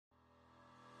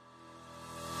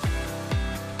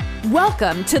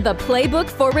Welcome to the Playbook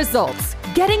for Results,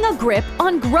 Getting a Grip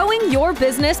on Growing Your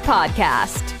Business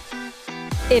podcast.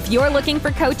 If you're looking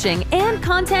for coaching and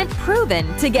content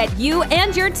proven to get you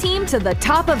and your team to the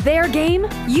top of their game,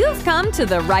 you've come to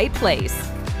the right place.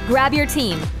 Grab your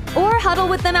team or huddle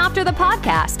with them after the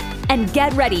podcast and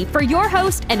get ready for your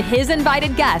host and his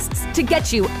invited guests to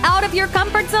get you out of your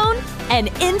comfort zone and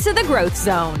into the growth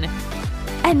zone.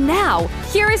 And now,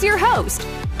 here is your host,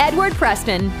 Edward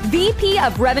Preston, VP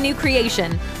of Revenue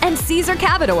Creation, and Cesar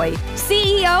Cavadoy,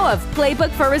 CEO of Playbook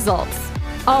for Results.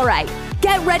 All right,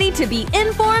 get ready to be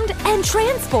informed and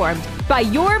transformed by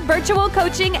your virtual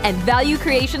coaching and value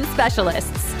creation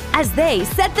specialists as they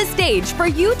set the stage for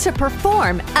you to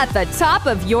perform at the top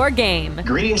of your game.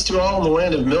 Greetings to all in the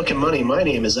land of milk and money. My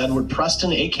name is Edward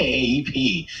Preston, aka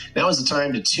EP. Now is the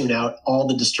time to tune out all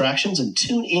the distractions and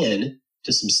tune in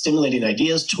to some stimulating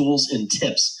ideas, tools, and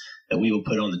tips that we will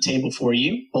put on the table for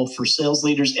you, both for sales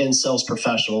leaders and sales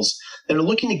professionals that are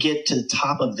looking to get to the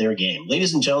top of their game.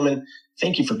 Ladies and gentlemen,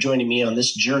 thank you for joining me on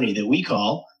this journey that we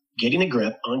call Getting a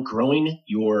Grip on Growing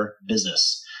Your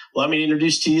Business. Allow me to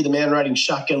introduce to you the man riding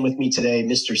shotgun with me today,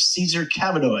 Mr. Cesar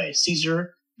Cavadoy.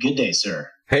 Cesar, good day, sir.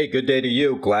 Hey, good day to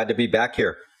you. Glad to be back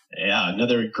here. Yeah,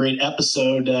 another great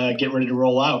episode getting ready to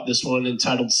roll out. This one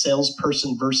entitled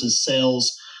Salesperson versus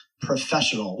Sales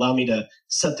Professional. Allow me to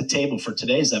set the table for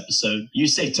today's episode. You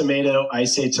say tomato, I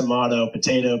say tomato,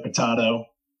 potato, potato.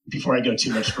 Before I go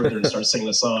too much further and start singing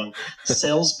the song,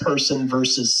 salesperson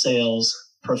versus sales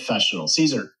professional.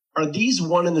 Cesar, are these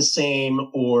one and the same,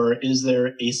 or is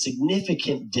there a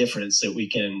significant difference that we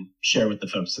can share with the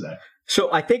folks today?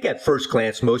 So I think at first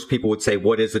glance, most people would say,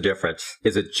 what is the difference?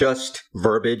 Is it just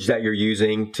verbiage that you're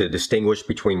using to distinguish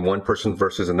between one person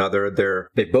versus another?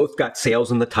 They both got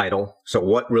sales in the title. So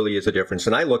what really is the difference?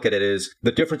 And I look at it as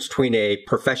the difference between a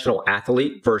professional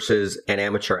athlete versus an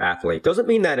amateur athlete. Doesn't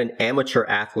mean that an amateur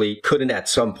athlete couldn't at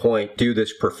some point do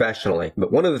this professionally.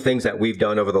 But one of the things that we've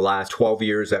done over the last 12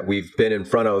 years that we've been in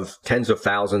front of tens of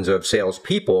thousands of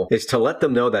salespeople is to let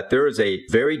them know that there is a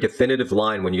very definitive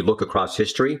line when you look across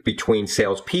history between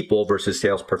salespeople versus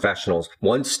sales professionals.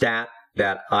 One stat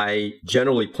that I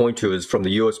generally point to is from the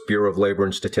U.S. Bureau of Labor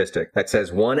and Statistics that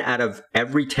says 1 out of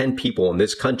every 10 people in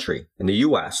this country, in the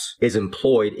U.S., is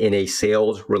employed in a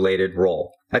sales-related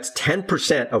role. That's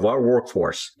 10% of our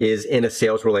workforce is in a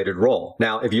sales-related role.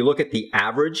 Now, if you look at the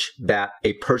average that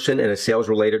a person in a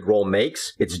sales-related role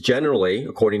makes, it's generally,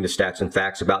 according to Stats and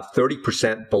Facts, about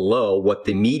 30% below what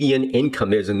the median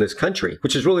income is in this country,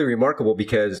 which is really remarkable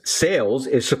because sales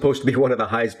is supposed to be one of the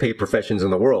highest paid professions in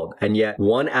the world. And yet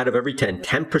 1 out of every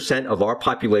 10% of our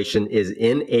population is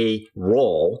in a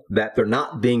role that they're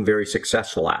not being very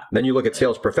successful at. Then you look at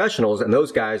sales professionals, and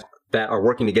those guys that are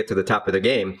working to get to the top of the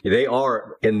game, they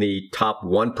are in the top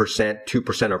 1%,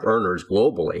 2% of earners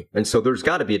globally. And so there's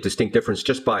got to be a distinct difference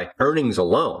just by earnings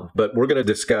alone. But we're going to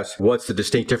discuss what's the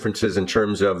distinct differences in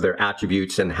terms of their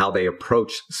attributes and how they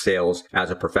approach sales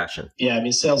as a profession. Yeah, I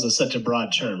mean, sales is such a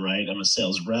broad term, right? I'm a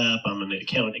sales rep. I'm an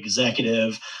account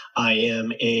executive. I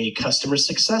am a customer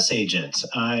success agent.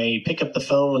 I pick up the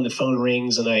phone when the phone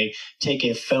rings and I take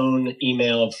a phone,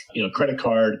 email, credit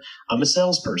card. I'm a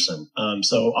salesperson.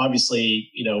 So obviously,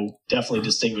 definitely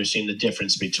distinguishing the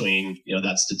difference between,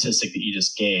 that statistic that you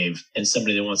just gave and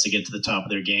somebody that wants to get to the top of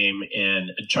their game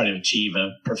and try to achieve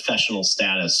a professional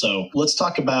status. So let's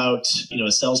talk about,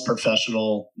 a sales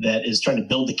professional that is trying to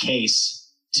build the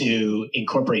case to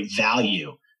incorporate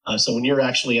value. So when you're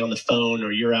actually on the phone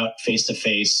or you're out face to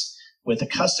face with a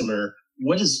customer,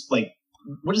 what does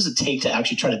it take to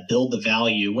actually try to build the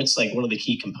value? What's one of the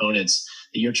key components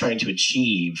that you're trying to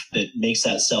achieve that makes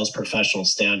that sales professional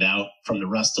stand out from the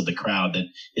rest of the crowd that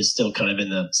is still kind of in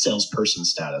the salesperson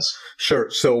status? Sure.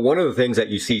 So one of the things that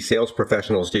you see sales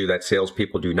professionals do that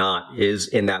salespeople do not is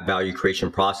in that value creation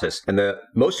process. And the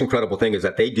most incredible thing is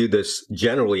that they do this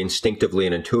generally instinctively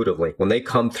and intuitively. When they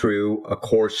come through a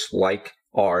course like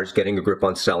ours, Getting a Grip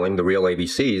on Selling, the real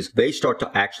ABCs, they start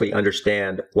to actually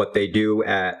understand what they do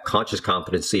at Conscious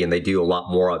Competency, and they do a lot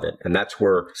more of it. And that's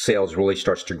where sales really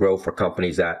starts to grow for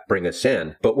companies that bring us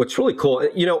in. But what's really cool,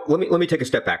 let me take a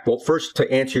step back. Well, first,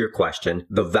 to answer your question,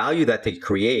 the value that they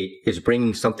create is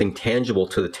bringing something tangible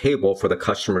to the table for the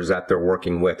customers that they're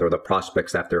working with or the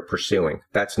prospects that they're pursuing.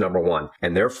 That's number one.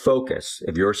 And their focus,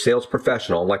 if you're a sales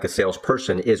professional, like a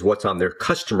salesperson, is what's on their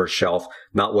customer shelf,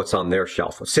 not what's on their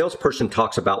shelf. A salesperson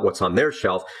talks about what's on their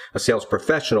shelf. A sales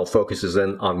professional focuses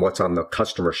in on what's on the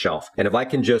customer shelf. And if I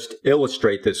can just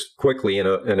illustrate this quickly in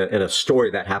a story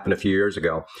that happened a few years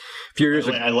ago.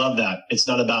 I love that. It's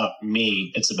not about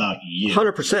me. It's about you.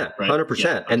 100%. Right? 100%.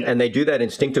 Yeah, okay. And they do that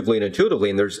instinctively and intuitively.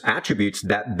 And there's attributes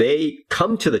that they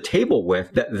come to the table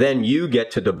with that then you get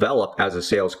to develop as a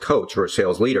sales coach or a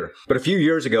sales leader. But a few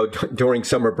years ago, during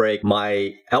summer break,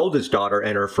 my eldest daughter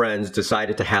and her friends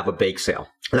decided to have a bake sale.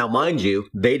 Now, mind you,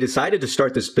 they decided to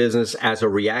start this business as a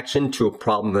reaction to a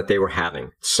problem that they were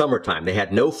having. Summertime. They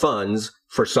had no funds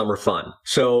for summer fun.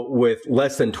 So with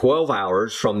less than 12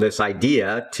 hours from this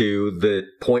idea to the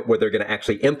point where they're going to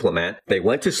actually implement, they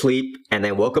went to sleep and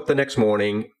then woke up the next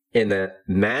morning in the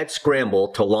mad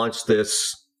scramble to launch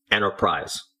this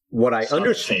enterprise. What I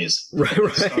understand, right,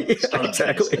 yeah,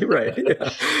 exactly, right,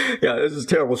 yeah, this is a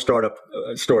terrible startup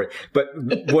story. But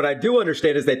what I do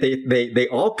understand is that they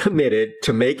all committed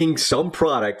to making some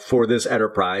product for this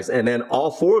enterprise, and then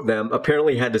all four of them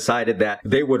apparently had decided that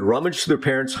they would rummage through their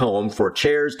parents' home for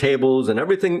chairs, tables, and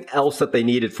everything else that they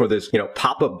needed for this,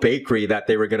 pop-up bakery that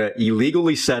they were going to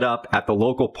illegally set up at the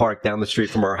local park down the street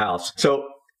from our house. So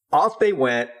off they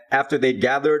went after they'd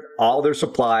gathered all their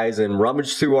supplies and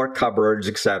rummaged through our cupboards,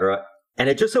 etc. And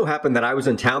it just so happened that I was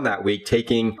in town that week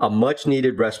taking a much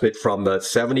needed respite from the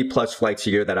 70 plus flights a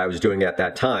year that I was doing at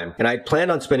that time. And I had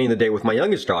planned on spending the day with my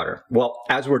youngest daughter. Well,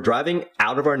 as we're driving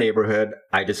out of our neighborhood,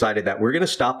 I decided that we're going to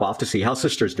stop off to see how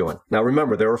sister's doing. Now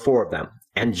remember, there were four of them.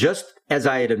 And just as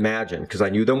I had imagined, because I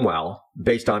knew them well,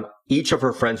 based on each of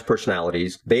her friends'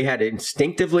 personalities, they had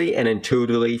instinctively and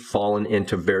intuitively fallen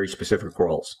into very specific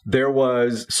roles. There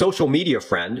was social media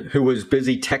friend who was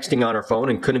busy texting on her phone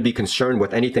and couldn't be concerned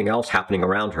with anything else happening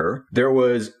around her. There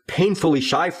was painfully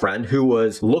shy friend who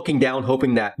was looking down,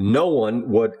 hoping that no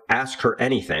one would ask her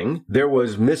anything. There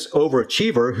was Miss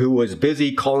Overachiever who was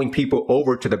busy calling people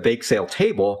over to the bake sale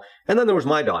table. And then there was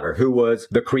my daughter, who was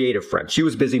the creative friend. She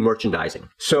was busy merchandising.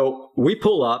 So we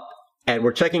pull up and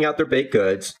we're checking out their baked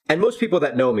goods. And most people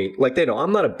that know me, they know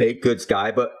I'm not a baked goods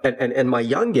guy, but and my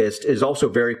youngest is also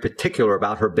very particular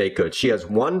about her baked goods. She has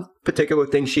one particular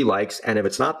thing she likes, and if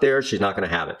it's not there, she's not going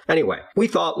to have it. Anyway, we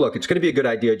thought, look, it's going to be a good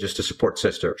idea just to support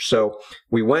sister. So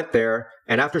we went there,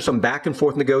 and after some back and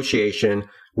forth negotiation,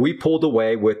 we pulled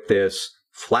away with this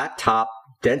flat top,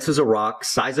 dense as a rock,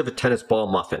 size of a tennis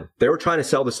ball muffin. They were trying to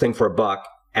sell this thing for $1,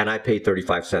 and I paid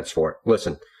 35 cents for it.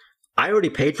 Listen, I already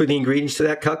paid for the ingredients to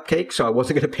that cupcake, so I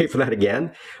wasn't going to pay for that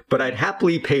again, but I'd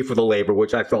happily pay for the labor,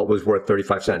 which I felt was worth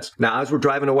 35 cents. Now, as we're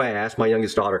driving away, I asked my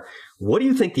youngest daughter, what do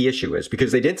you think the issue is?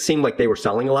 Because they didn't seem like they were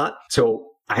selling a lot. So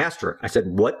I asked her, I said,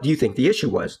 what do you think the issue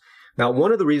was? Now,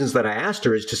 one of the reasons that I asked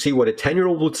her is to see what a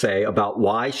 10-year-old would say about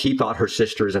why she thought her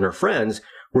sisters and her friends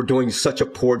were doing such a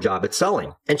poor job at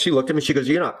selling. And she looked at me, she goes,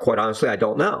 quite honestly, I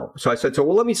don't know. So I said,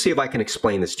 well, let me see if I can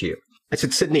explain this to you. I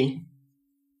said, Sydney,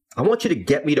 I want you to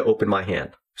get me to open my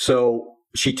hand. So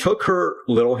she took her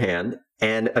little hand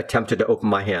and attempted to open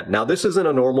my hand. Now, this isn't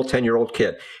a normal 10-year-old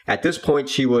kid. At this point,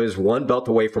 she was one belt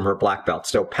away from her black belt.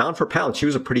 So pound for pound, she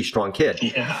was a pretty strong kid.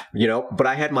 Yeah. But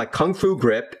I had my kung fu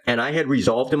grip, and I had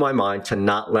resolved in my mind to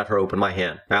not let her open my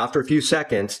hand. Now, after a few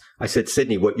seconds, I said,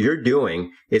 Sydney, what you're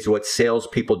doing is what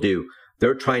salespeople do.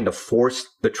 They're trying to force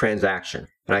the transaction.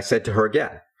 And I said to her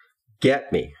again,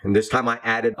 get me. And this time I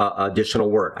added an additional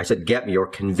word. I said, get me or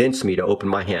convince me to open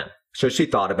my hand. So she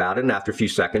thought about it, and after a few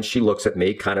seconds, she looks at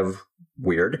me kind of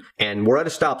weird. And we're at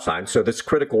a stop sign, so that's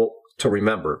critical to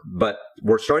remember. But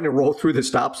we're starting to roll through the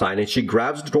stop sign, and she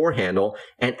grabs the door handle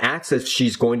and acts as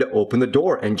she's going to open the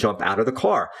door and jump out of the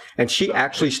car. And she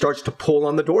actually starts to pull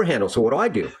on the door handle. So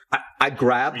what do? I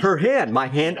grab her hand. My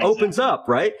hand opens up,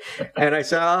 right? And I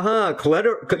said,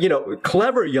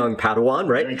 clever young Padawan,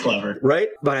 right? Very clever. Right?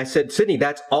 But I said, Sydney,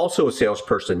 that's also a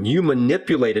salesperson. You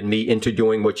manipulated me into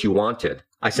doing what you wanted.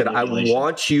 I said, I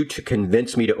want you to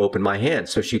convince me to open my hand.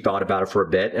 So she thought about it for a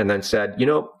bit and then said,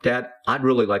 Dad, I'd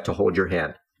really like to hold your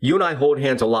hand. You and I hold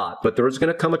hands a lot, but there is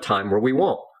going to come a time where we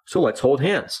won't. So let's hold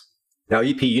hands. Now,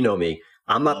 EP, you know me.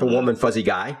 I'm not the warm and fuzzy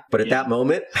guy, but at that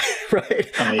moment, right?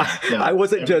 I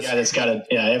wasn't every guy that's got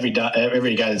every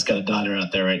guy that's got a daughter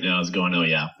out there right now is going, oh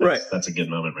yeah, that's a good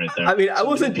moment right there. I mean, I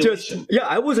wasn't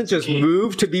just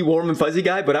moved to be warm and fuzzy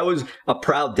guy, but I was a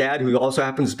proud dad who also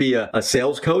happens to be a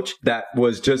sales coach that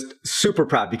was just super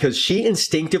proud because she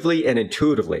instinctively and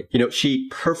intuitively, she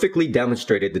perfectly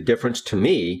demonstrated the difference to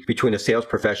me between a sales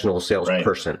professional and a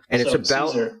salesperson. Right. And so it's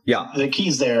about,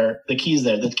 Caesar, the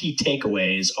key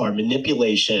takeaways are manipulation.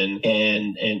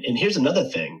 And here's another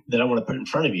thing that I want to put in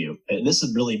front of you. and this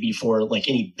would really be for like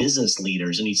any business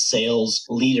leaders, any sales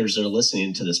leaders that are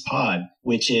listening to this pod,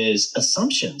 which is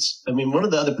assumptions. I mean, one of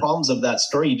the other problems of that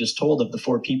story you just told of the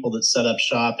 4 people that set up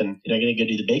shop and going to go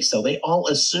do the bake sale, they all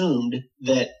assumed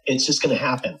that it's just going to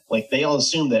happen. Like they all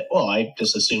assumed that, well, I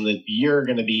just assume that you're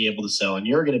going to be able to sell and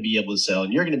you're going to be able to sell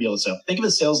and you're going to be able to sell. Think of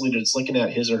a sales leader that's looking at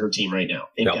his or her team right now.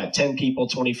 They've got 10 people,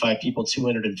 25 people,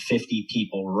 250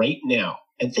 people right now.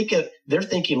 And they're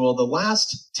thinking, well, the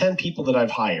last 10 people that I've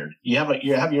hired, you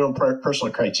have your own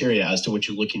personal criteria as to what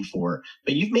you're looking for,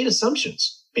 but you've made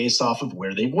assumptions based off of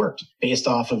where they've worked, based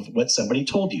off of what somebody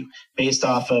told you, based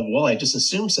off of, well, I just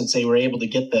assumed since they were able to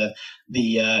get the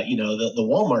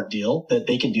Walmart deal that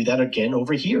they can do that again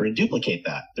over here and duplicate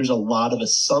that. There's a lot of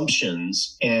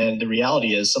assumptions. And the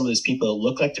reality is some of ththese people that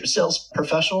look like they're sales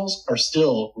professionals are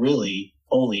still really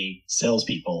only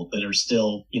salespeople that are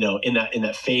still, in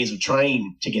that phase of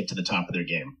trying to get to the top of their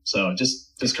game. So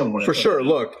just kind of want to. For sure.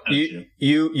 Look,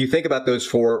 you think about those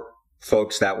 4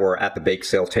 folks that were at the bake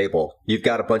sale table. You've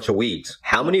got a bunch of weeds.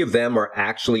 How many of them are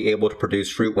actually able to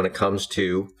produce fruit when it comes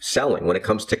to selling, when it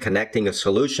comes to connecting a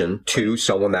solution to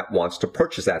someone that wants to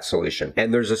purchase that solution?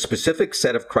 And there's a specific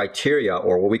set of criteria,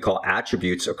 or what we call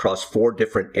attributes, across 4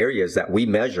 different areas that we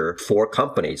measure for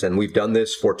companies. And we've done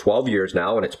this for 12 years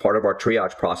now, and it's part of our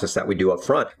triage process that we do up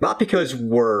front. Not because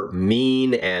we're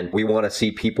mean and we want to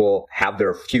see people have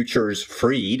their futures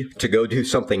freed to go do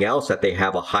something else that they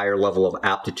have a higher level of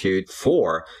aptitude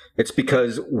for. It's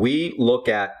because we look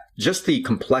at just the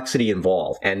complexity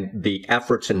involved and the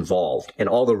efforts involved and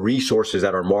all the resources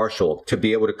that are marshaled to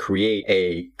be able to create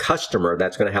a customer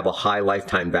that's going to have a high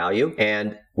lifetime value.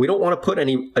 And we don't want to put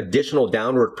any additional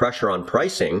downward pressure on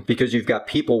pricing because you've got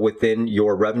people within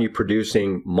your revenue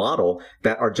producing model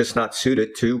that are just not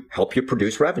suited to help you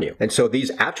produce revenue. And so these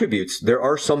attributes, there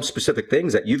are some specific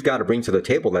things that you've got to bring to the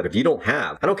table that if you don't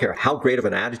have, I don't care how great of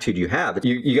an attitude you have,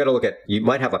 you got to look at, you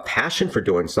might have a passion for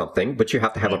doing something, but you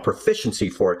have to have a proficiency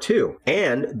for it too.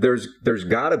 And there's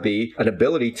got to be an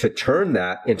ability to turn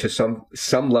that into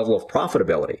some level of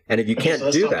profitability. And if you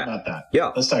can't do that,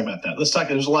 let's talk about that.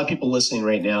 There's a lot of people listening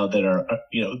right now that are,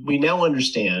 we now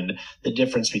understand the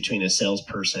difference between a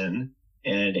salesperson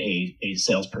and a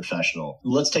sales professional.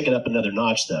 Let's take it up another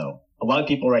notch though. A lot of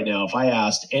people right now, if I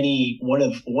asked any one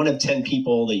of 10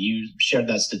 people that you shared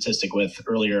that statistic with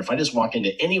earlier, if I just walk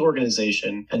into any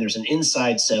organization and there's an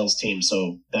inside sales team,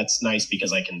 so that's nice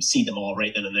because I can see them all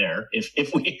right then and there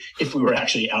if we were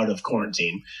actually out of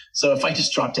quarantine. So if I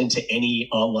just dropped into any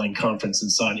online conference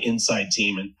and saw an inside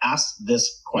team and asked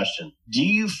this question, do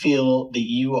you feel that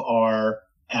you are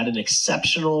at an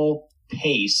exceptional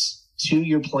pace to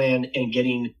your plan and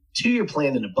getting to your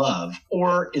plan and above,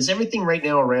 or is everything right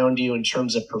now around you in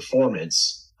terms of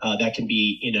performance, that can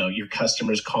be, your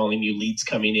customers calling you, leads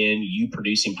coming in, you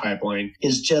producing pipeline,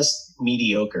 is just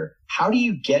mediocre? How do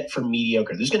you get from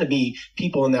mediocre? There's going to be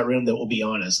people in that room that will be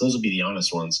honest. Those will be the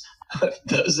honest ones.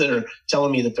 Those that are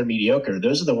telling me that they're mediocre,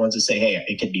 those are the ones that say, hey,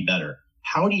 it could be better.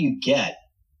 How do you get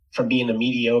from being a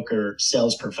mediocre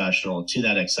sales professional to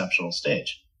that exceptional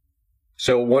stage?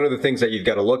 So one of the things that you've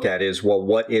got to look at is, well,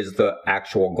 what is the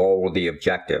actual goal or the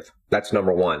objective? That's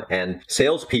number one. And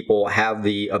salespeople have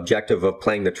the objective of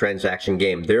playing the transaction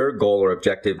game. Their goal or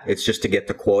objective, it's just to get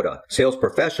the quota. Sales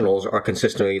professionals are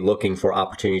consistently looking for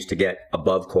opportunities to get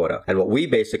above quota. And what we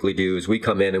basically do is we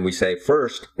come in and we say,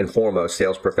 first and foremost,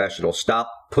 sales professionals, stop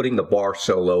putting the bar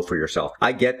so low for yourself.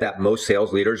 I get that most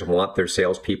sales leaders want their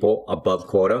salespeople above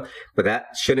quota, but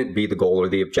that shouldn't be the goal or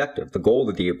the objective. The goal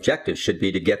or the objective should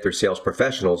be to get their sales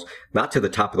professionals not to the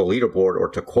top of the leaderboard or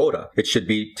to quota. It should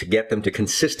be to get them to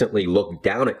consistently look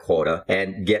down at quota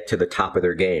and get to the top of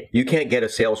their game. You can't get a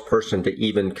salesperson to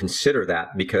even consider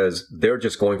that because they're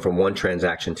just going from one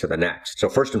transaction to the next. So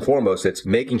first and foremost, it's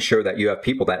making sure that you have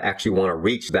people that actually want to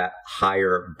reach that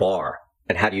higher bar.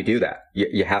 And how do you do that?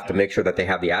 You have to make sure that they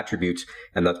have the attributes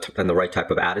and the right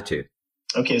type of attitude.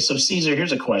 Okay, so Caesar,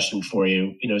 here's a question for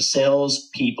you. Sales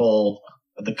people,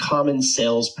 the common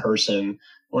salesperson,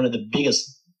 one of the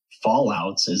biggest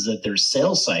fallouts is that their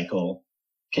sales cycle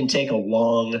can take a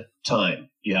long time.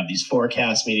 You have these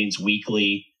forecast meetings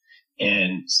weekly,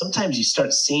 and sometimes you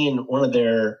start seeing one of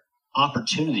their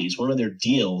opportunities, one of their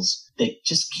deals that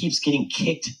just keeps getting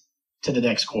kicked to the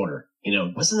next quarter.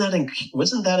 Wasn't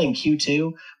that in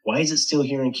Q2? Why is it still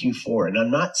here in Q4? And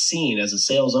I'm not seeing, as a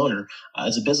sales owner,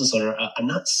 as a business owner, I'm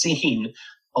not seeing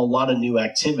a lot of new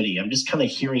activity. I'm just kind of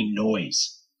hearing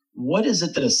noise. What is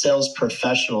it that a sales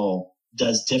professional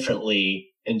does differently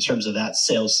in terms of that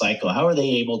sales cycle? How are they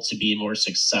able to be more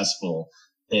successful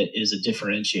that is a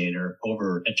differentiator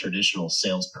over a traditional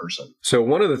salesperson. So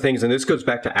one of the things, and this goes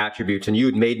back to attributes, and you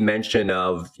had made mention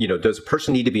of, does a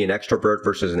person need to be an extrovert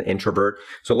versus an introvert?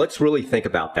 So let's really think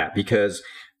about that, because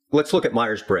let's look at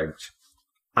Myers-Briggs.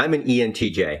 I'm an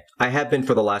ENTJ. I have been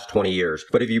for the last 20 years.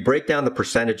 But if you break down the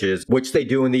percentages, which they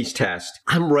do in these tests,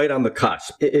 I'm right on the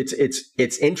cusp.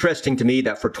 It's interesting to me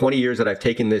that for 20 years that I've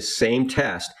taken this same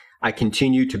test, I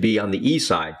continue to be on the E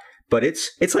side, but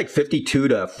it's like 52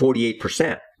 to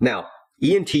 48%. Now,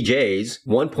 ENTJs,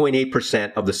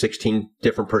 1.8% of the 16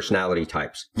 different personality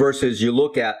types, versus you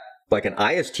look at like an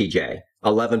ISTJ,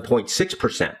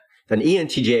 11.6%. An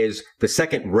ENTJ is the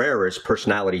second rarest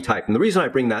personality type. And the reason I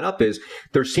bring that up is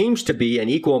there seems to be an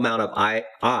equal amount of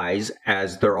I's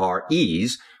as there are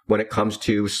E's when it comes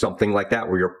to something like that,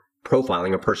 where you're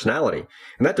profiling a personality.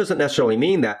 And that doesn't necessarily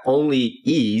mean that only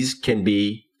E's can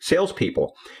be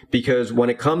salespeople, because when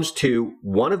it comes to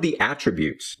one of the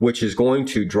attributes which is going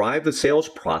to drive the sales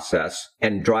process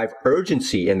and drive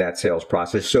urgency in that sales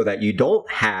process, so that you don't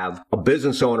have a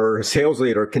business owner or a sales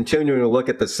leader continuing to look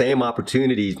at the same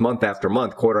opportunities month after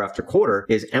month, quarter after quarter,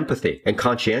 is empathy and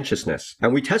conscientiousness.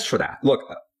 And we test for that. Look,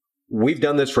 we've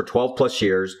done this for 12 plus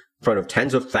years in front of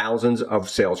tens of thousands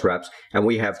of sales reps, and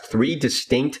we have 3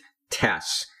 distinct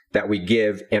tests that we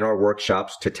give in our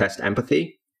workshops to test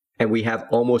empathy. And we have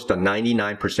almost a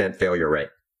 99% failure rate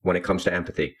when it comes to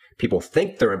empathy. People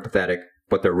think they're empathetic,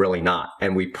 but they're really not.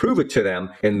 And we prove it to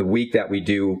them in the week that we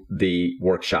do the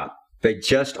workshop. They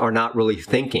just are not really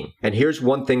thinking. And here's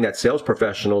one thing that sales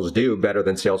professionals do better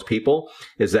than salespeople,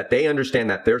 is that they understand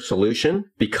that their solution,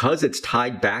 because it's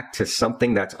tied back to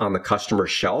something that's on the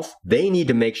customer's shelf, they need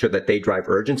to make sure that they drive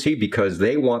urgency, because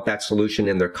they want that solution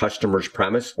in their customer's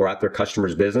premise or at their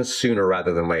customer's business sooner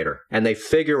rather than later. And they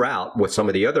figure out with some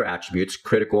of the other attributes,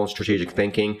 critical and strategic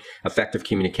thinking, effective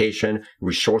communication,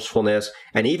 resourcefulness,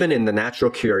 and even in the natural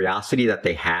curiosity that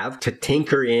they have to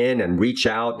tinker in and reach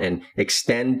out and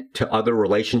extend to other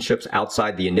relationships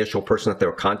outside the initial person that they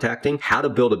were contacting, how to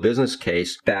build a business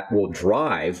case that will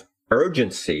drive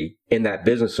urgency in that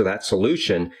business so that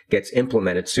solution gets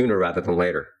implemented sooner rather than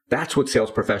later. That's what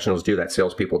sales professionals do that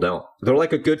salespeople don't. They're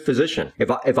like a good physician.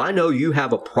 If I know you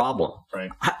have a problem,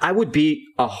 right, I would be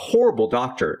a horrible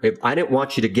doctor if I didn't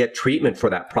want you to get treatment for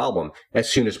that problem as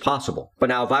soon as possible. But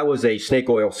now if I was a snake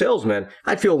oil salesman,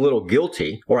 I'd feel a little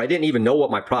guilty, or I didn't even know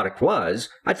what my product was.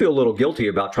 I'd feel a little guilty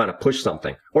about trying to push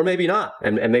something, or maybe not.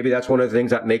 And maybe that's one of the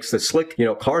things that makes the slick,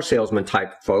 car salesman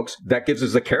type folks, that gives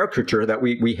us the caricature that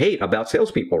we hate about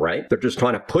salespeople, right? They're just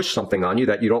trying to push something on you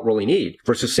that you don't really need.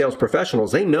 Versus sales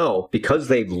professionals, they know, because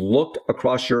they've looked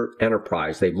across your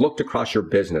enterprise, they've looked across your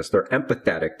business, they're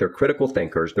empathetic, they're critical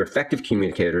thinkers, they're effective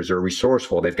communicators, they're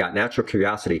resourceful, they've got natural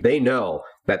curiosity. They know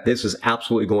that this is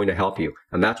absolutely going to help you.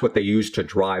 And that's what they use to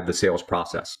drive the sales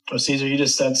process. Well, Caesar, you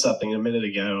just said something a minute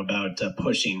ago about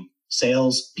pushing.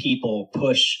 Sales people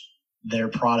push their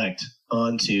product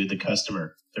onto the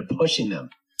customer. They're pushing them.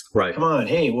 Right. Come on.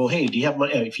 Hey, do you have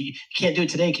money? If you can't do it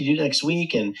today, can you do it next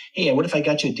week? And hey, what if I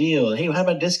got you a deal? And hey, how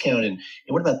about a discount? And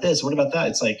what about this? What about that?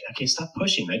 It's like, okay, stop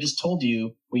pushing. I just told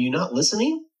you, were you not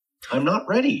listening? I'm not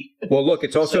ready. Well, look,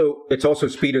 it's also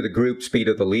speed of the group, speed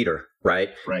of the leader, right?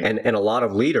 Right. And a lot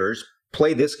of leaders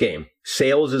play this game.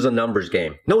 Sales is a numbers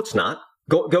game. No, it's not.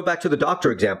 Go back to the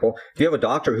doctor example. If you have a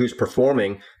doctor who's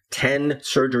performing 10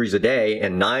 surgeries a day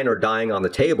and 9 are dying on the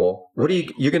table, what are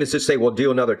you're going to just say, well,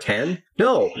 do another 10?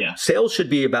 No. Yeah. Sales should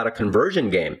be about a conversion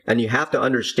game. And you have to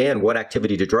understand what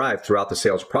activity to drive throughout the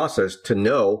sales process to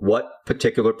know what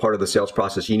particular part of the sales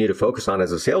process you need to focus on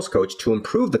as a sales coach to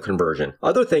improve the conversion.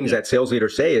 Other things that sales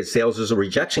leaders say is sales is a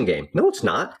rejection game. No, it's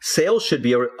not. Sales should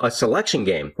be a selection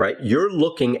game, right? You're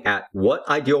looking at what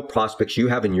ideal prospects you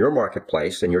have in your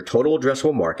marketplace and your total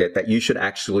addressable market that you should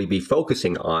actually be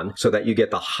focusing on so that you get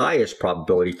the highest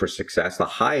probability for success, the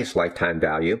highest lifetime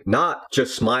value, not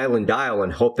just smile and dial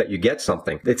and hope that you get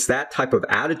something. It's that type of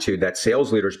attitude that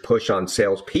sales leaders push on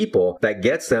salespeople that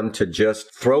gets them to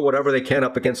just throw whatever they can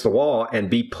up against the wall and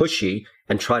be pushy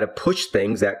and try to push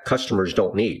things that customers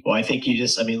don't need. Well, I think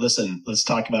listen, let's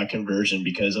talk about conversion,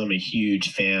 because I'm a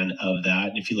huge fan of that.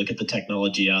 And if you look at the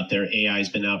technology out there, AI has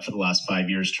been out for the last 5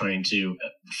 years trying to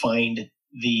find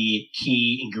the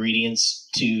key ingredients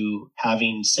to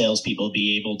having salespeople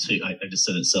be able to, I just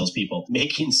said it, salespeople,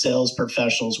 making sales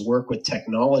professionals work with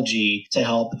technology to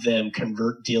help them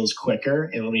convert deals quicker.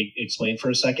 And let me explain for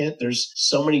a second. There's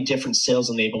so many different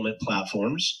sales enablement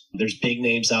platforms. There's big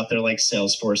names out there like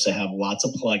Salesforce that have lots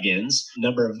of plugins, a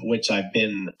number of which I've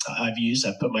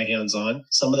put my hands on.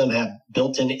 Some of them have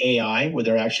built-in AI where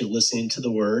they're actually listening to the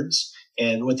words.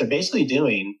 And what they're basically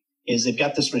doing is they've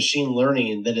got this machine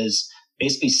learning that is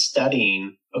basically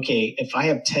studying, okay, if I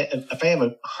have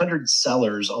 100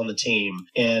 sellers on the team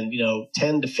and,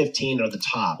 10 to 15 are the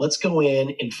top, let's go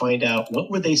in and find out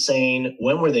what were they saying,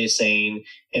 when were they saying,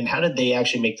 and how did they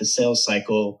actually make the sales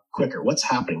cycle quicker? What's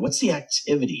happening? What's the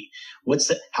activity?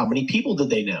 How many people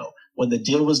did they know? When the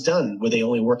deal was done, were they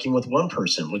only working with one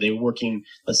person? Were they working,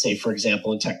 let's say, for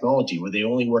example, in technology? Were they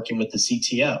only working with the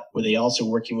CTO? Were they also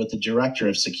working with the director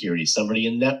of security, somebody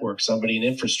in network, somebody in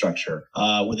infrastructure?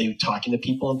 Were they talking to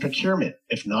people in procurement?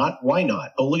 If not, why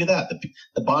not? Oh, look at that.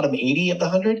 The bottom 80 of the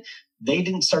 100, they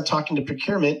didn't start talking to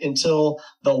procurement until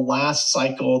the last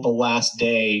cycle, the last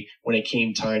day when it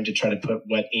came time to try to put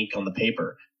wet ink on the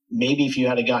paper. Maybe if you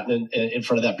had gotten in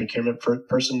front of that procurement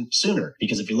person sooner,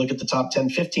 because if you look at the top 10,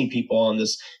 15 people on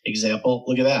this example,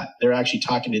 look at that. They're actually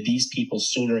talking to these people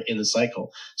sooner in the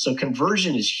cycle. So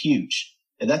conversion is huge,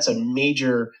 and that's a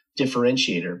major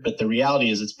differentiator. But the reality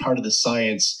is it's part of the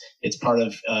science. It's part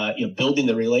of building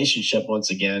the relationship once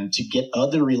again to get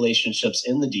other relationships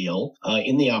in the deal,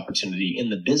 in the opportunity, in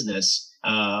the business.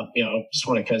 Just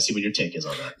want to kind of see what your take is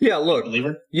on that. Yeah, look.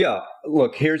 Believer? Yeah,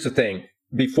 look, here's the thing.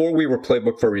 Before we were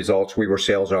Playbook for Results, we were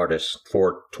sales artists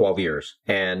for 12 years.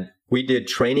 And we did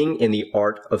training in the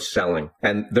art of selling.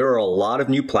 And there are a lot of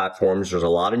new platforms. There's a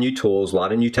lot of new tools, a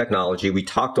lot of new technology. We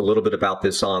talked a little bit about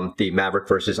this on the Maverick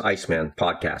versus Iceman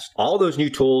podcast. All those new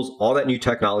tools, all that new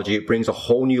technology, it brings a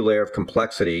whole new layer of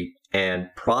complexity and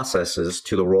processes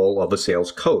to the role of a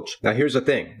sales coach. Now, here's the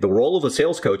thing. The role of a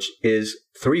sales coach is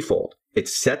threefold.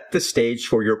 It's set the stage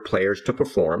for your players to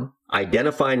perform,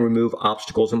 identify and remove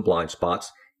obstacles and blind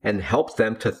spots, and help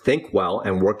them to think well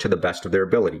and work to the best of their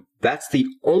ability. That's the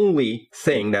only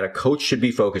thing that a coach should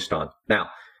be focused on. Now,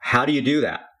 how do you do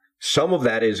that? Some of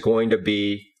that is going to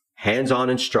be hands-on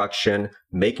instruction,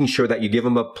 making sure that you give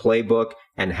them a playbook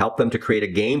and help them to create a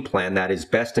game plan that is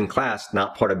best in class,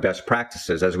 not part of best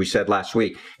practices. As we said last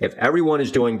week, if everyone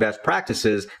is doing best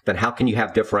practices, then how can you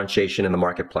have differentiation in the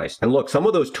marketplace? And look, some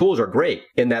of those tools are great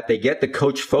in that they get the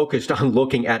coach focused on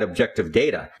looking at objective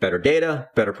data,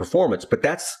 better performance. But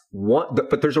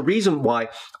but there's a reason why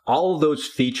all of those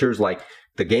features like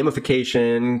the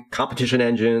gamification, competition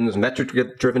engines,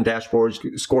 metric-driven dashboards,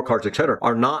 scorecards, etc.,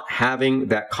 are not having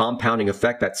that compounding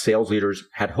effect that sales leaders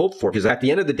had hoped for. Because at the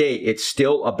end of the day, it's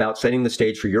still about setting the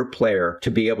stage for your player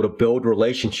to be able to build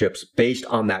relationships based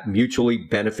on that mutually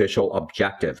beneficial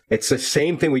objective. It's the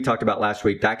same thing we talked about last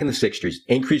week back in the 60s.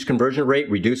 Increased conversion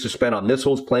rate, reduce the spend on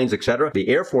missiles, planes, etc. The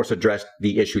Air Force addressed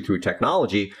the issue through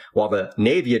technology, while the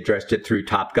Navy addressed it through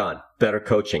Top Gun. Better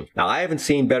coaching. Now, I haven't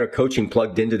seen better coaching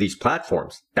plugged into these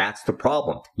platforms. That's the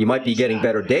problem. You might be getting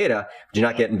better data, but you're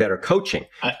not getting better coaching.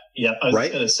 I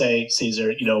was going to say,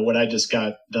 Caesar, what I just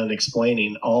got done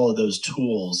explaining, all of those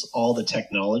tools, all the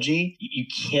technology, you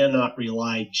cannot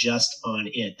rely just on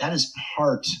it. That is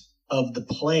part of the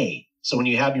play. So when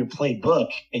you have your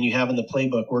playbook and you have in the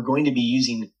playbook, we're going to be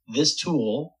using this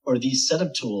tool or these set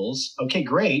of tools. Okay,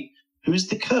 great. Who's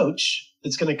the coach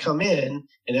that's going to come in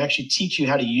and actually teach you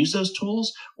how to use those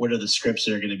tools? What are the scripts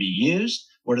that are going to be used?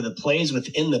 What are the plays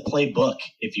within the playbook,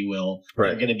 if you will, that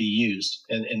are going to be used?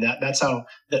 And that's how,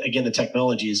 again, the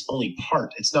technology is only part.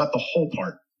 It's not the whole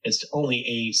part. It's only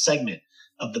a segment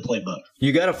of the playbook.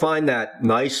 You got to find that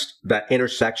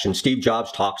intersection. Steve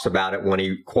Jobs talks about it when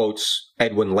he quotes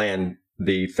Edwin Land,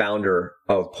 the founder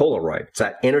of Polaroid. It's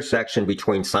that intersection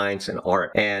between science and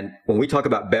art. And when we talk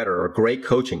about better or great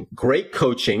coaching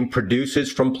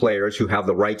produces from players who have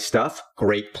the right stuff,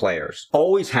 great players.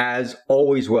 Always has,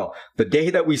 always will. The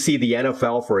day that we see the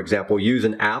NFL, for example, use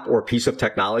an app or piece of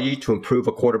technology to improve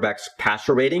a quarterback's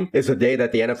passer rating is the day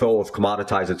that the NFL will have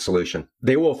commoditized its solution.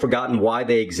 They will have forgotten why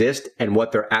they exist and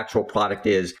what their actual product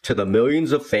is to the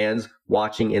millions of fans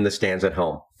watching in the stands at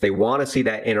home. They want to see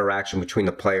that interaction between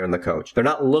the player and the coach. They're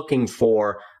not looking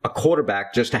for a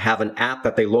quarterback just to have an app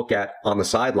that they look at on the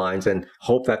sidelines and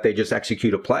hope that they just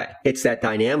execute a play. It's that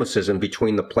dynamicism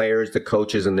between the players, the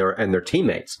coaches, and their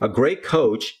teammates. A great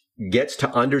coach gets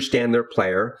to understand their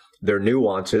player, their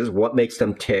nuances, what makes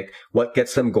them tick, what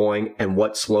gets them going, and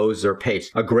what slows their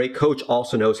pace. A great coach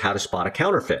also knows how to spot a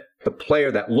counterfeit. The player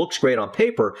that looks great on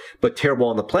paper, but terrible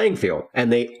on the playing field.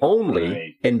 And they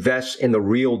only invest in the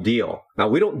real deal. Now,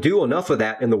 we don't do enough of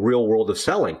that in the real world of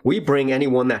selling. We bring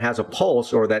anyone that has a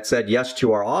pulse or that said yes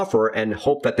to our offer and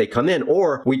hope that they come in.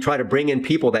 Or we try to bring in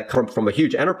people that come from a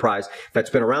huge enterprise that's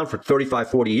been around for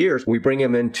 35, 40 years. We bring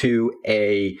them into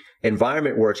a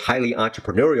environment where it's highly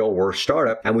entrepreneurial, we're a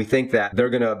startup, and we think that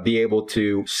they're going to be able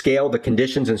to scale the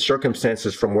conditions and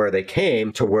circumstances from where they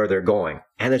came to where they're going.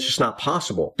 And it's just not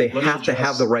possible. They Let me have to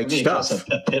have the right stuff.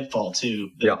 A pitfall too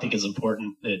that I think is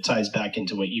important. It ties back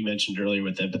into what you mentioned earlier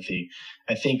with empathy.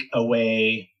 I think a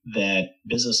way that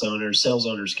business owners, sales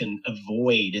owners can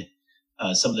avoid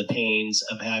some of the pains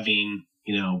of having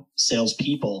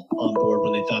salespeople on board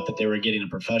when they thought that they were getting a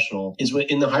professional is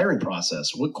in the hiring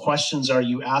process. What questions are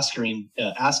you asking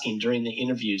during the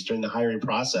interviews, during the hiring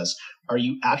process? Are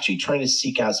you actually trying to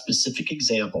seek out specific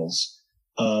examples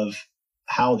of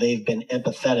how they've been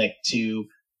empathetic to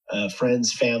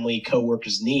friends, family,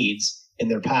 coworkers' needs in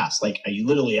their past? Like, are you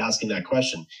literally asking that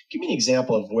question? Give me an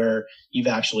example of where you've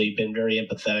actually been very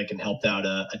empathetic and helped out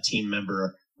a team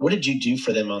member. What did you do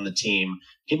for them on the team?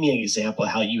 Give me an example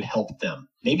of how you helped them.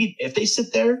 Maybe if they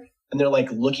sit there and they're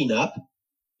like looking up,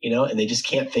 and they just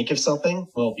can't think of something,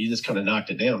 well, you just kind of knocked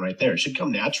it down right there. It should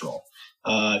come natural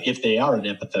if they are an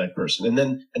empathetic person. And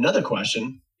then another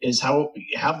question is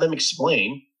have them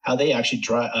explain how they actually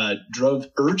drove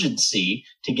urgency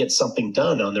to get something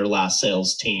done on their last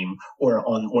sales team or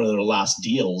on one of their last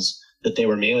deals that they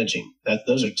were managing.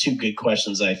 Those are two good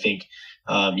questions I think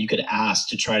you could ask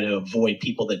to try to avoid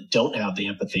people that don't have the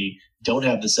empathy, don't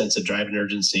have the sense of drive and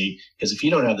urgency. Because if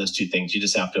you don't have those two things, you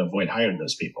just have to avoid hiring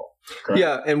those people. Correct?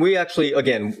 Yeah. And we actually,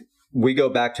 again, we go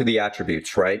back to the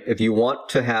attributes, right? If you want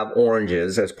to have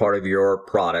oranges as part of your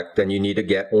product, then you need to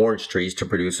get orange trees to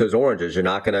produce those oranges. You're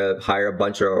not going to hire a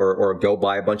bunch of or go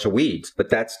buy a bunch of weeds. But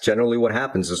that's generally what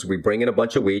happens is we bring in a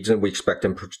bunch of weeds and we expect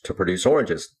them to produce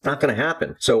oranges. It's not going to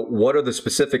happen. So what are the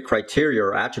specific criteria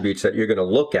or attributes that you're going to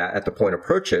look at the point of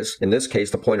purchase? In this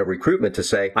case, the point of recruitment to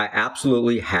say, I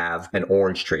absolutely have an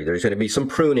orange tree. There's going to be some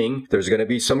pruning. There's going to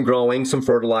be some growing, some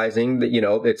fertilizing.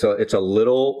 It's a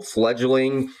little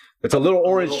fledgling. It's a little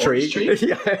orange tree.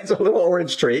 Yeah, it's a little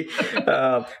orange tree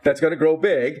that's going to grow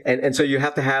big. And so you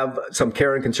have to have some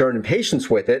care and concern and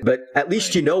patience with it. But at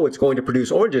least it's going to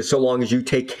produce oranges so long as you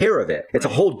take care of it. It's a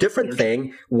whole different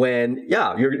thing when,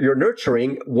 you're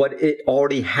nurturing what it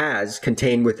already has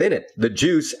contained within it. The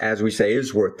juice, as we say,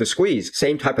 is worth the squeeze.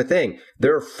 Same type of thing.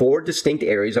 There are 4 distinct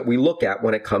areas that we look at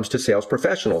when it comes to sales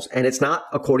professionals. And it's not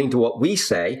according to what we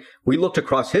say. We looked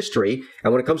across history.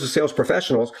 And when it comes to sales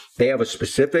professionals, they have a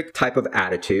specific type of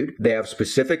attitude. They have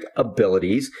specific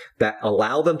abilities that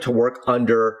allow them to work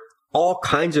under all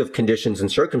kinds of conditions and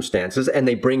circumstances, and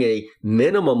they bring a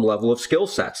minimum level of skill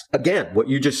sets. Again, what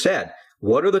you just said.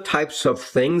 What are the types of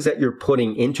things that you're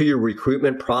putting into your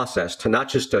recruitment process to not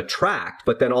just attract,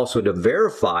 but then also to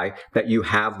verify that you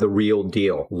have the real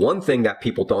deal? One thing that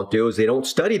people don't do is they don't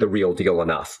study the real deal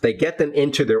enough. They get them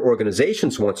into their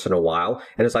organizations once in a while.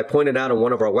 And as I pointed out in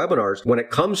one of our webinars, when it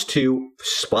comes to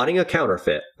spotting a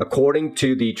counterfeit, according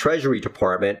to the Treasury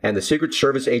Department and the Secret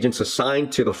Service agents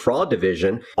assigned to the fraud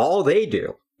division, all they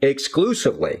do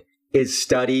exclusively is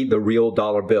study the real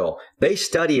dollar bill. They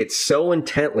study it so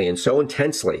intently and so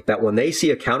intensely that when they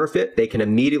see a counterfeit, they can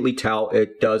immediately tell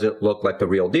it doesn't look like the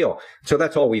real deal. So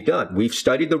that's all we've done. We've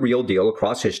studied the real deal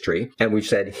across history, and we've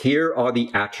said, here are the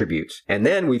attributes. And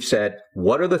then we've said,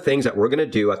 what are the things that we're going to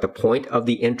do at the point of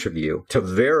the interview to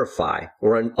verify,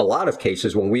 or in a lot of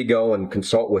cases, when we go and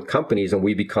consult with companies and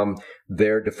we become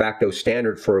their de facto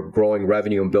standard for growing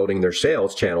revenue and building their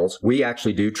sales channels, we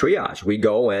actually do triage. We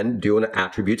go and do an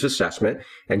attributes assessment.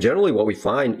 And generally what we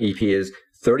find, EP, is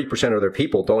 30% of their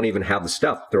people don't even have the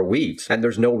stuff. They're weeds, and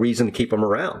there's no reason to keep them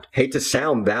around. Hate to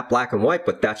sound that black and white,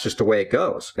 but that's just the way it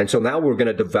goes. And so now we're going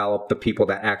to develop the people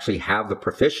that actually have the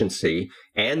proficiency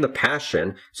and the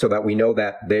passion so that we know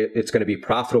that it's going to be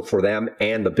profitable for them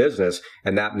and the business.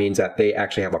 And that means that they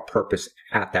actually have a purpose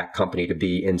at that company to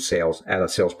be in sales at a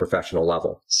sales professional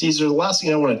level. Caesar, the last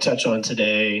thing I want to touch on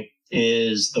today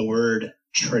is the word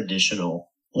traditional.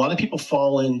 A lot of people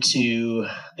fall into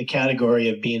the category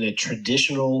of being a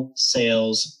traditional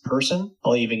sales person.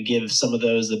 I'll even give some of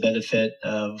those the benefit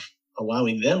of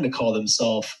allowing them to call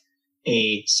themselves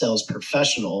a sales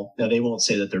professional. Now, they won't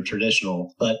say that they're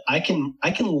traditional, but I can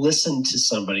listen to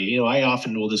somebody. I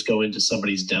often will just go into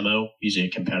somebody's demo, usually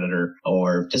a competitor,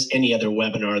 or just any other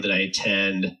webinar that I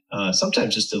attend,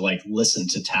 sometimes just to listen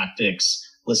to tactics,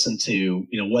 listen to,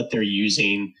 what they're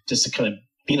using, just to kind of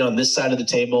being on this side of the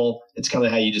table. It's kind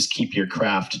of how you just keep your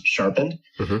craft sharpened.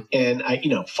 Mm-hmm. And I,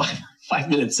 5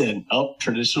 minutes in,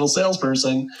 traditional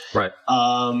salesperson. Right.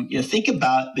 Think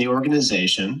about the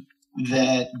organization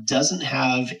that doesn't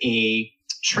have a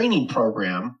training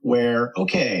program where,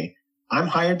 okay, I'm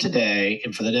hired today,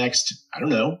 and for the next,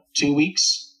 2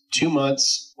 weeks, 2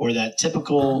 months, or that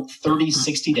typical 30,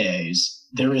 60 days,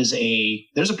 there's a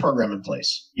program in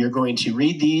place. You're going to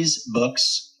read these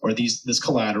books or this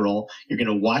collateral. You're going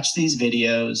to watch these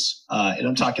videos. And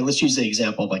I'm talking, let's use the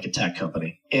example of like a tech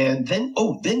company. And then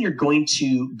you're going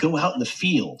to go out in the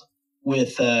field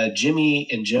with Jimmy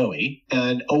and Joey.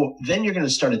 And then you're going to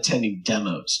start attending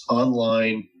demos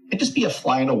online and just be a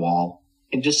fly on a wall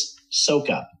and just soak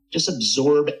up, just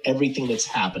absorb everything that's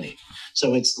happening.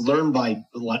 So it's learn by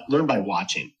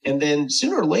watching. And then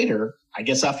sooner or later, I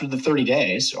guess after the 30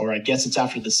 days, or I guess it's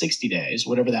after the 60 days,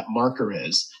 whatever that marker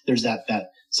is, there's that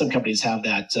some companies have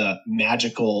that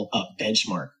magical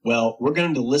benchmark. Well, we're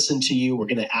going to listen to you. We're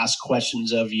going to ask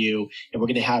questions of you, and we're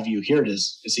going to have you, here it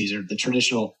is, Caesar, the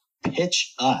traditional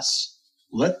pitch us.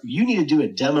 You need to do a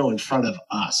demo in front of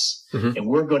us, and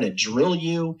we're going to drill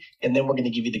you, and then we're going to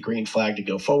give you the green flag to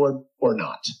go forward or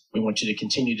not. We want you to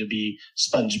continue to be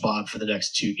SpongeBob for the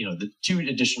next the 2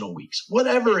 additional weeks,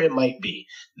 whatever it might be.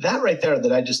 That right there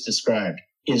that I just described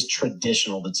is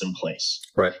traditional that's in place.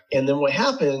 Right. And then what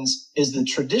happens is the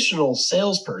traditional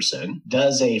salesperson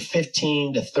does a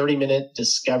 15 to 30 minute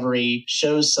discovery,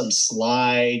 shows some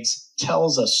slides,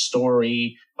 tells a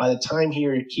story. By the time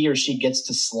he or she gets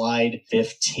to slide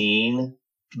 15,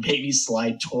 maybe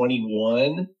slide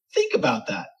 21, think about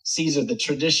that. Caesar, the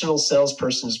traditional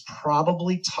salesperson has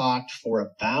probably talked for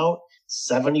about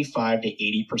 75 to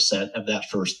 80% of that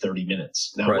first 30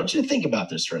 minutes. Now, I want you to think about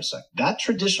this for a second. That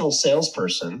traditional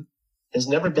salesperson has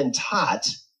never been taught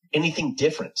anything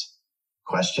different.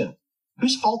 Question,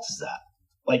 whose fault is that?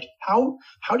 Like, how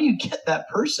do you get that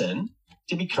person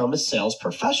to become a sales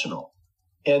professional?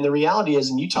 And the reality is,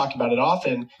 and you talk about it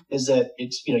often, is that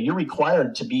it's, you're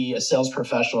required to be a sales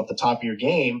professional at the top of your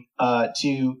game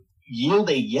to yield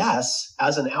a yes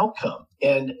as an outcome.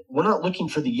 And we're not looking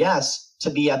for the yes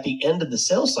to be at the end of the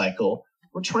sales cycle.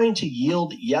 We're trying to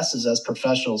yield yeses as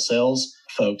professional sales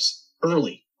folks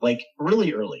early, like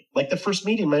really early. Like the first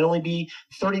meeting might only be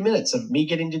 30 minutes of me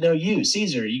getting to know you.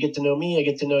 Caesar, you get to know me, I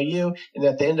get to know you. And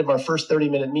at the end of our first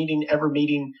 30-minute meeting,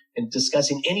 meeting and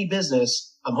discussing any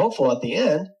business, I'm hopeful at the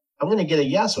end, I'm going to get a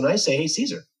yes when I say, hey,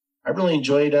 Caesar, I really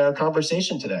enjoyed our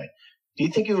conversation today. Do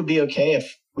you think it would be okay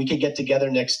if we could get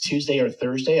together next Tuesday or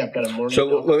Thursday? I've got a morning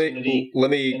opportunity. Let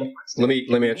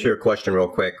me answer your question real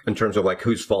quick in terms of like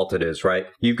whose fault it is, right?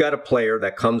 You've got a player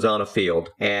that comes on a field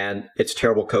and it's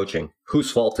terrible coaching.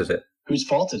 Whose fault is it? Whose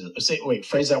fault is it?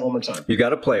 Phrase that one more time. You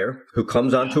got a player who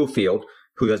comes onto a field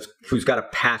who's got a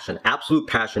passion, absolute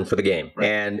passion for the game,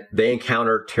 and they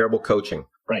encounter terrible coaching.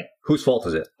 Right. Whose fault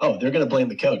is it? Oh, they're going to blame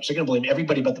the coach. They're going to blame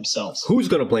everybody but themselves. Who's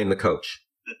going to blame the coach?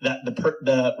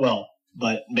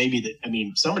 But maybe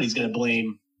somebody's going to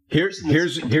blame. Here's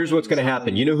what's going to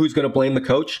happen. You know who's going to blame the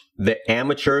coach? The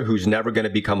amateur who's never going to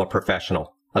become a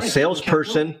professional. A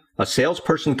salesperson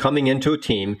coming into a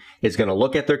team is going to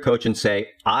look at their coach and say,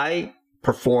 I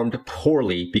performed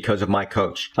poorly because of my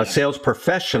coach. A sales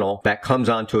professional that comes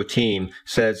onto a team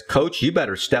says, Coach, you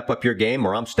better step up your game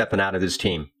or I'm stepping out of this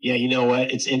team. Yeah, you know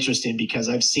what? It's interesting because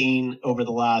I've seen over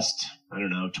the last,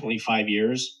 25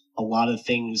 years, a lot of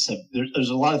things there's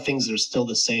a lot of things that are still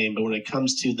the same. But when it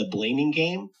comes to the blaming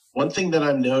game, one thing that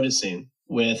I'm noticing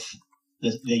with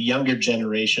the younger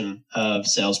generation of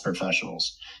sales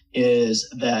professionals is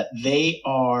that they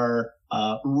are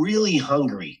really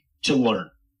hungry to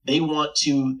learn. They want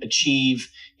to achieve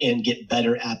and get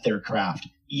better at their craft.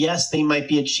 Yes, they might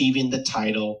be achieving the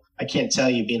title. I can't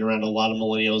tell you, being around a lot of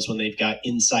millennials when they've got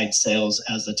inside sales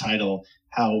as the title,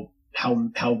 how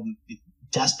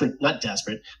not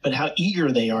desperate, but how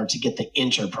eager they are to get the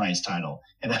enterprise title.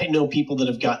 And I know people that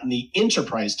have gotten the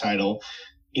enterprise title,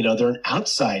 they're an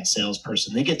outside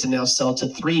salesperson. They get to now sell to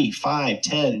 3, 5,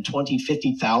 10, 20,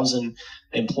 50,000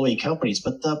 employee companies.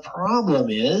 But the problem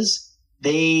is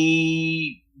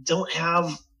they don't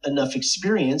have enough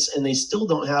experience and they still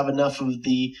don't have enough of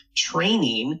the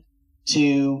training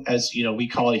to, as we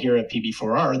call it here at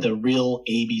PB4R, the real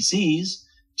ABCs,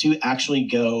 to actually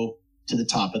go to the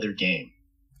top of their game.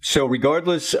 So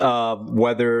regardless of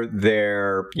whether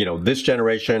they're, this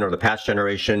generation or the past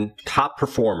generation, top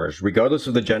performers, regardless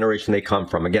of the generation they come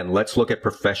from, again, let's look at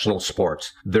professional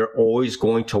sports. They're always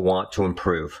going to want to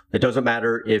improve. It doesn't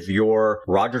matter if you're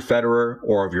Roger Federer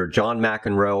or if you're John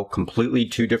McEnroe, completely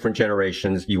two different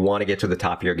generations, you want to get to the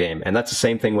top of your game. And that's the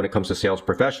same thing when it comes to sales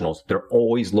professionals. They're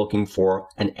always looking for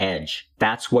an edge.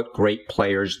 That's what great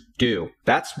players do.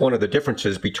 That's one of the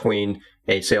differences between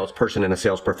a salesperson and a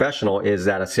sales professional, is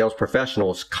that a sales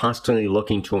professional is constantly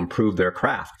looking to improve their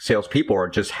craft. Salespeople are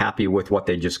just happy with what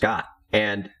they just got.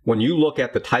 And when you look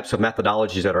at the types of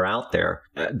methodologies that are out there,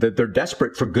 they're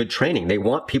desperate for good training. They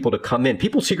want people to come in.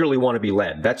 People secretly want to be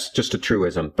led. That's just a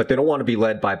truism, but they don't want to be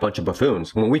led by a bunch of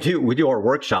buffoons. When we do our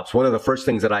workshops, one of the first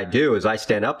things that I do is I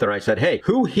stand up there and I said, hey,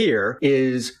 who here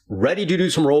is ready to do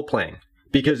some role playing?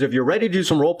 Because if you're ready to do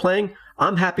some role playing,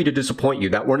 I'm happy to disappoint you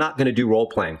that we're not going to do role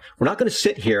playing. We're not going to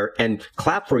sit here and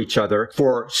clap for each other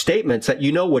for statements that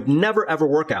you know would never, ever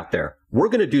work out there. We're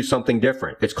going to do something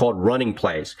different. It's called running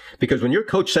plays. Because when your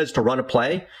coach says to run a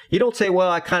play, you don't say,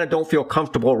 well, I kind of don't feel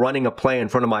comfortable running a play in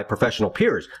front of my professional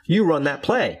peers. You run that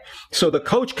play. So the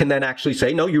coach can then actually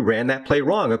say, no, you ran that play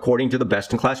wrong according to the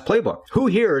best-in-class playbook. Who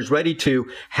here is ready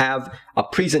to have a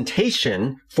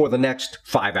presentation for the next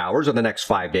 5 hours or the next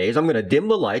 5 days? I'm going to dim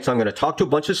the lights. I'm going to talk to a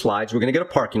bunch of slides. We're going to get a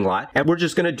parking lot, and we're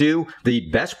just going to do the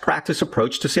best practice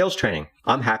approach to sales training.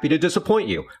 I'm happy to disappoint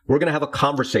you. We're going to have a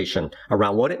conversation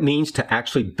around what it means to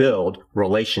actually build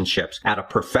relationships at a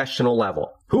professional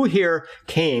level. Who here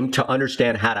came to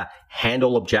understand how to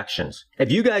handle objections?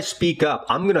 If you guys speak up,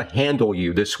 I'm going to handle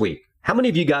you this week. How many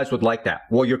of you guys would like that?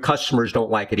 Well, your customers don't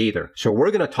like it either. So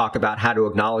we're going to talk about how to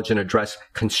acknowledge and address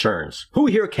concerns. Who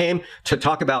here came to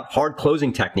talk about hard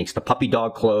closing techniques, the puppy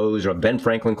dog close or Ben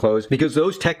Franklin close? Because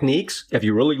those techniques, if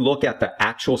you really look at the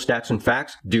actual stats and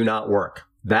facts, do not work.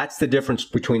 That's the difference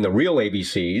between the real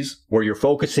ABCs, where you're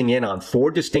focusing in on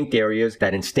 4 distinct areas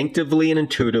that instinctively and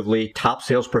intuitively top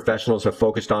sales professionals have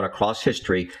focused on across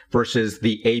history, versus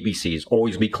the ABCs,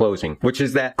 always be closing, which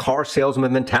is that car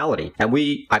salesman mentality. And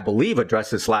we, I believe, addressed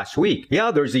this last week.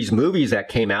 Yeah, there's these movies that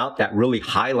came out that really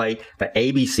highlight the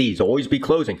ABCs, always be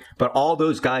closing, but all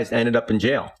those guys ended up in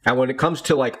jail. And when it comes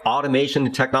to like automation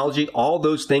and technology, all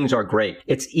those things are great.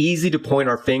 It's easy to point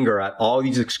our finger at all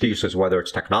these excuses, whether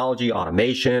it's technology,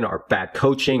 automation, our bad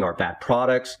coaching, our bad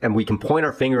products, and we can point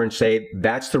our finger and say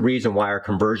that's the reason why our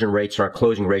conversion rates and our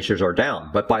closing ratios are down.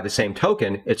 But by the same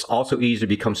token, it's also easy to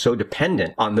become so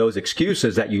dependent on those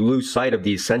excuses that you lose sight of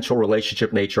the essential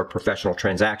relationship nature of professional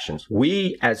transactions.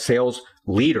 We as sales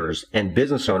leaders and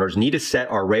business owners need to set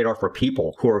our radar for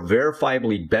people who are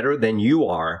verifiably better than you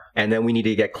are, and then we need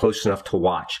to get close enough to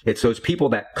watch. It's those people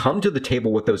that come to the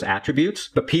table with those attributes,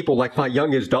 the people like my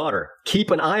youngest daughter. Keep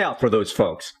an eye out for those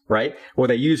folks, right? Where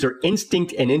they use their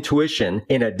instinct and intuition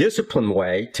in a disciplined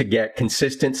way to get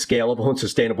consistent, scalable, and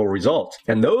sustainable results.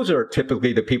 And those are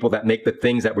typically the people that make the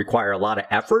things that require a lot of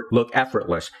effort look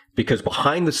effortless, because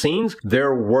behind the scenes,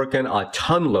 they're working a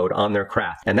ton load on their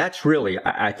craft. And that's really,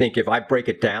 I think, if I break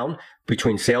it down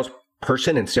between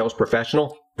salesperson and sales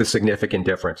professional, the significant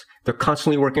difference. They're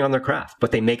constantly working on their craft,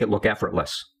 but they make it look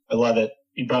effortless. I love it.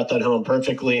 You brought that home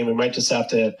perfectly, and we might just have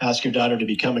to ask your daughter to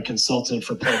become a consultant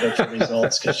for Playbook for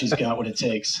Results, because she's got what it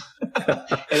takes. And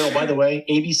oh, by the way,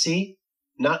 ABC,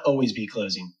 not always be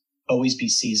closing, always be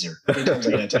Caesar. How many times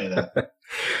I got to tell you that?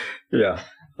 Yeah,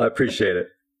 I appreciate it.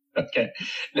 Okay.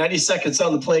 90 seconds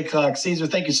on the play clock. Caesar,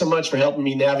 thank you so much for helping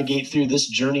me navigate through this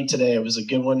journey today. It was a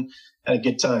good one. Had a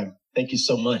good time. Thank you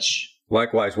so much.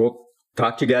 Likewise. We'll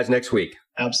talk to you guys next week.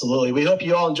 Absolutely. We hope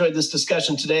you all enjoyed this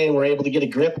discussion today and were able to get a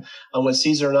grip on what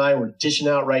Caesar and I were dishing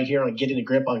out right here on getting a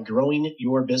grip on growing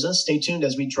your business. Stay tuned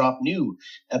as we drop new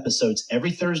episodes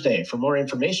every Thursday. For more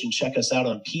information, check us out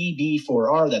on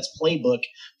PB4R. That's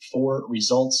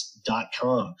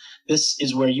playbookforresults.com. This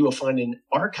is where you will find an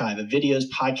archive of videos,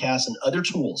 podcasts, and other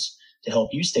tools to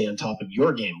help you stay on top of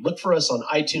your game. Look for us on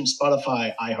iTunes,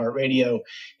 Spotify, iHeartRadio,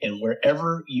 and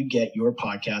wherever you get your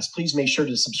podcast. Please make sure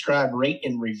to subscribe, rate,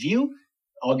 and review.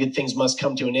 All good things must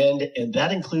come to an end, and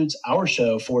that includes our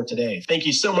show for today. Thank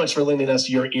you so much for lending us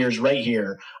your ears right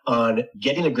here on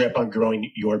getting a grip on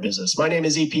growing your business. My name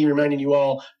is EP, reminding you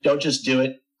all, don't just do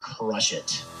it, crush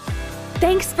it.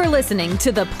 Thanks for listening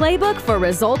to the Playbook for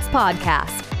Results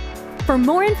podcast. For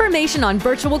more information on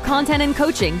virtual content and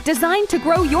coaching designed to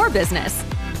grow your business,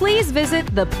 please visit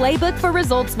the Playbook for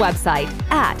Results website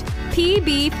at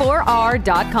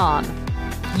pb4r.com.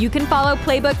 You can follow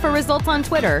Playbook for Results on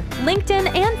Twitter,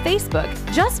 LinkedIn, and Facebook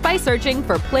just by searching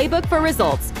for Playbook for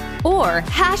Results or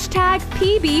hashtag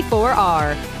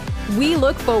PB4R. We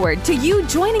look forward to you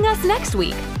joining us next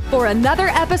week for another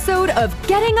episode of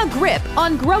Getting a Grip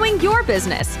on Growing Your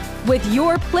Business with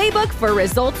your Playbook for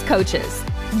Results coaches,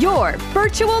 your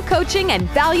virtual coaching and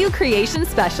value creation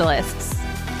specialists.